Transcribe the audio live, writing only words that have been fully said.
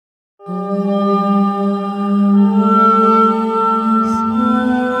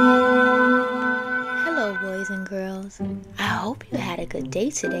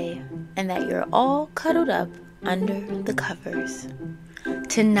today and that you're all cuddled up under the covers.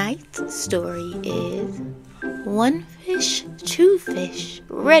 Tonight's story is One Fish, Two Fish,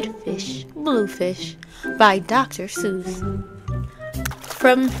 Red Fish, Blue Fish by Dr. Seuss.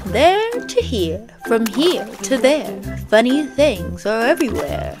 From there to here, from here to there, funny things are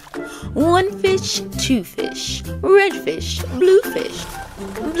everywhere. One fish, two fish, red fish, blue fish,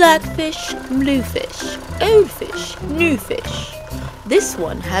 black fish, blue fish, old fish, new fish. This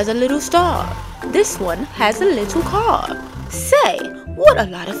one has a little star, this one has a little car. Say, what a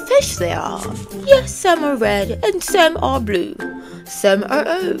lot of fish there are. Yes, some are red and some are blue. Some are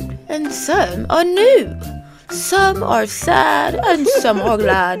old and some are new. Some are sad and some are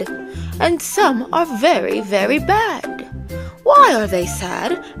glad, and some are very, very bad. Why are they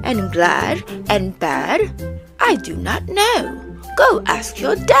sad and glad and bad? I do not know. Go ask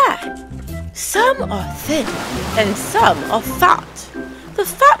your dad. Some are thin and some are fat. The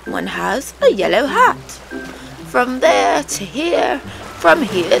fat one has a yellow hat. From there to here, from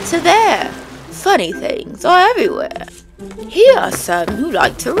here to there, funny things are everywhere. Here are some who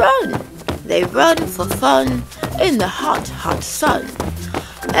like to run. They run for fun in the hot, hot sun.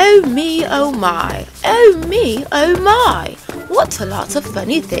 Oh me, oh my, oh me, oh my, what a lot of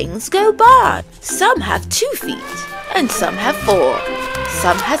funny things go by. Some have 2 feet, and some have 4.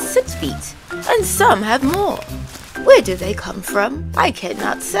 Some have 6 feet, and some have more. Where do they come from? I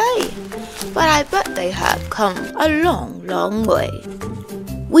cannot say, but I bet they have come a long, long way.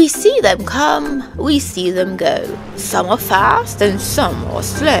 We see them come, we see them go. Some are fast and some are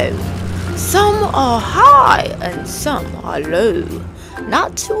slow. Some are high and some are low.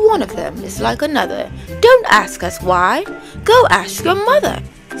 Not one of them is like another. Don't ask us why. Go ask your mother.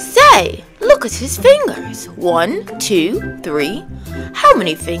 Say, look at his fingers. 1, 2, 3. How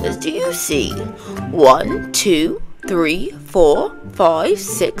many fingers do you see? 1, 2, 3, 4, 5,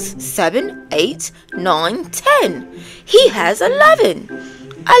 6, 7, 8, 9, 10. He has 11.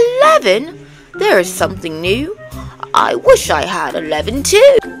 11? There is something new. I wish I had 11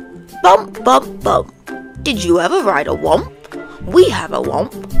 too. Bump, bump, bump. Did you ever ride a womp? We have a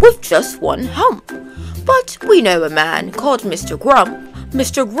womp with just 1 hump. But we know a man called Mr. Grump.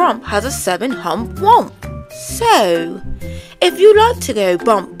 Mr. Grump has a 7-hump womp. So, if you like to go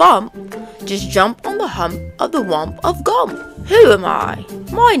bump, bump, just jump on the hump of the womp of Gump. Who am I?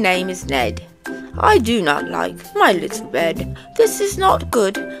 My name is Ned. I do not like my little bed. This is not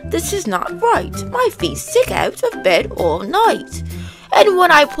good. This is not right. My feet stick out of bed all night. And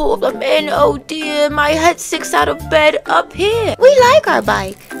when I pull them in, oh dear, my head sticks out of bed up here. We like our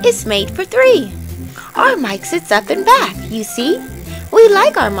bike. It's made for 3. Our Mike sits up and back, you see. We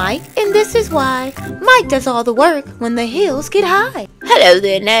like our Mike, and this is why. Mike does all the work when the hills get high. Hello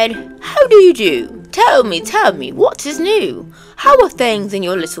there, Ned. How do you do? Tell me, what is new? How are things in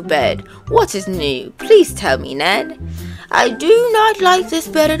your little bed? What is new? Please tell me, Ned. I do not like this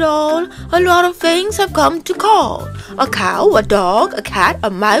bed at all. A lot of things have come to call. A cow, a dog, a cat, a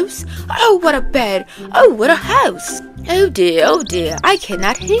mouse. Oh, what a bed. Oh, what a house. Oh dear, I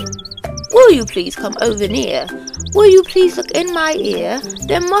cannot hear. Will you please come over near? Will you please look in my ear?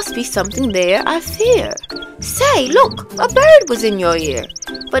 There must be something there, I fear. Say, look, a bird was in your ear.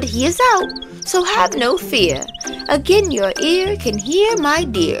 But he is out, so have no fear. Again your ear can hear, my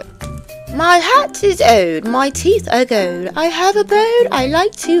dear. My hat is old, my teeth are gold. I have a bird I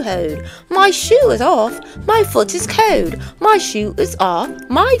like to hold. My shoe is off, my foot is cold. My shoe is off,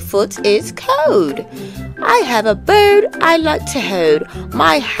 my foot is cold. I have a bird I like to hold.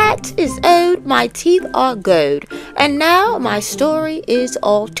 My hat is old, my teeth are gold. And now my story is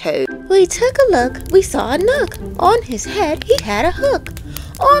all told. We took a look, we saw a nook. On his head he had a hook.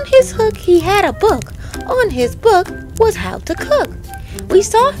 On his hook he had a book. On his book was how to cook. We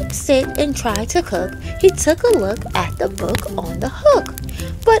saw him sit and try to cook. He took a look at the book on the hook.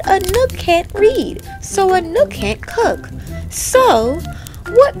 But a nook can't read, so a nook can't cook. So,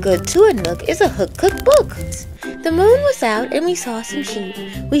 what good to a nook is a hook-cook book? The moon was out and we saw some sheep.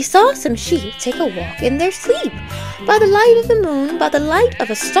 We saw some sheep take a walk in their sleep. By the light of the moon, by the light of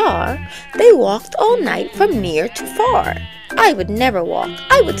a star, they walked all night from near to far. I would never walk,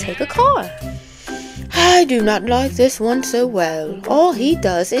 I would take a car. I do not like this one so well. All he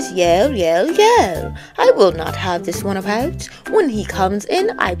does is yell, yell, yell. I will not have this one about. When he comes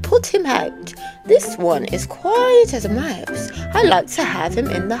in, I put him out. This one is quiet as a mouse. I like to have him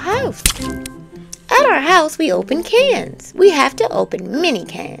in the house. At our house, we open cans. We have to open many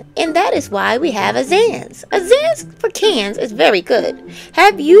cans, and that is why we have a Zans. A Zans for cans is very good.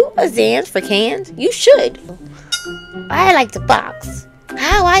 Have you a Zans for cans? You should. I like to box.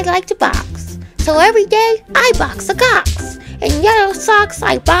 How I like to box. So every day, I box a cox. In yellow socks,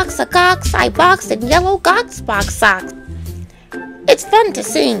 I box a gox, I box in yellow gox box socks. It's fun to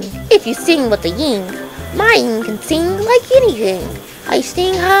sing, if you sing with a ying. My ying can sing like anything. I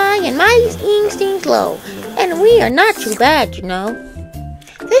sing high and my ying sings low, and we are not too bad, you know.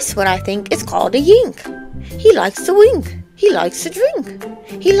 This one I think is called a yink. He likes to wink. He likes to drink.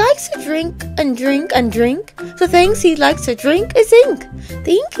 He likes to drink and drink and drink. The things he likes to drink is ink.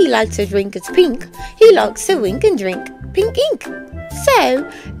 The ink he likes to drink is pink. He likes to wink and drink pink ink. So,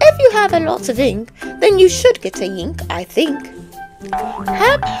 if you have a lot of ink, then you should get a yink, I think.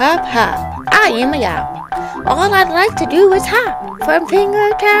 Hop, hop, hop, I am a yap. All I'd like to do is hop, from finger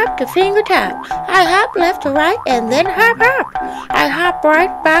tap to finger tap. I hop left to right and then hop, hop. I hop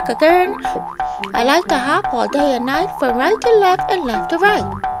right back again. I like to hop all day and night, from right to left and left to right.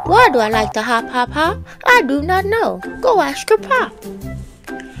 Why do I like to hop, hop, hop? I do not know. Go ask your pop.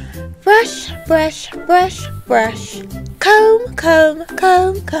 Brush, brush, brush, brush. Comb, comb,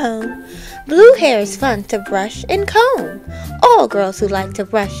 comb, comb. Blue hair is fun to brush and comb. All girls who like to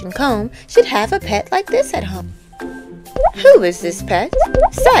brush and comb should have a pet like this at home. Who is this pet?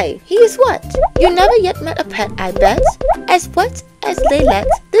 Say, he is what? You never yet met a pet, I bet. As what as they let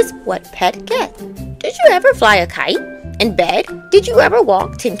this what pet get? Did you ever fly a kite? In bed? Did you ever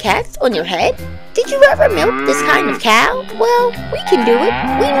walk 10 cats on your head? Did you ever milk this kind of cow? Well, we can do it.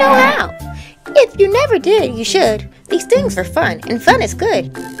 We know how. If you never did, you should. These things are fun, and fun is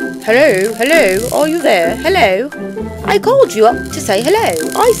good. Hello, hello, are you there? Hello? I called you up to say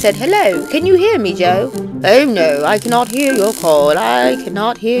hello. I said hello. Can you hear me, Joe? Oh no, I cannot hear your call. I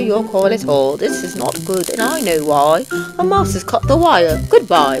cannot hear your call at all. This is not good, and I know why. A mouse has cut the wire.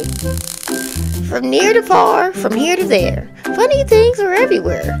 Goodbye. From near to far, from here to there, funny things are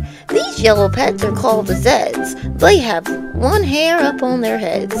everywhere. These yellow pets are called the Zeds. They have one hair up on their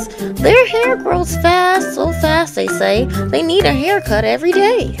heads. Their hair grows fast, so fast they say they need a haircut every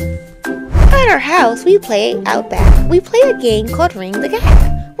day. At our house, we play out back. We play a game called Ring the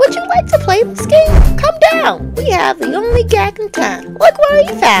Gag. Would you like to play this game? Come down. We have the only gag in town. Look where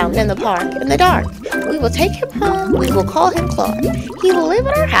he found in the park in the dark. We will take him home. We will call him Clark. He will live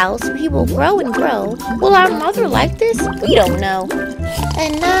at our house. He will grow and grow. Will our mother like this? We don't know.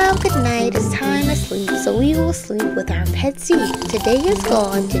 And now, good night. It's time to sleep. So we will sleep with our petsy. Today is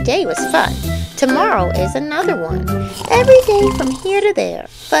gone. Today was fun. Tomorrow is another one. Every day from here to there.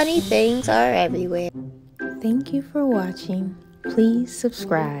 Funny things are everywhere. Thank you for watching. Please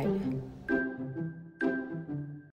subscribe.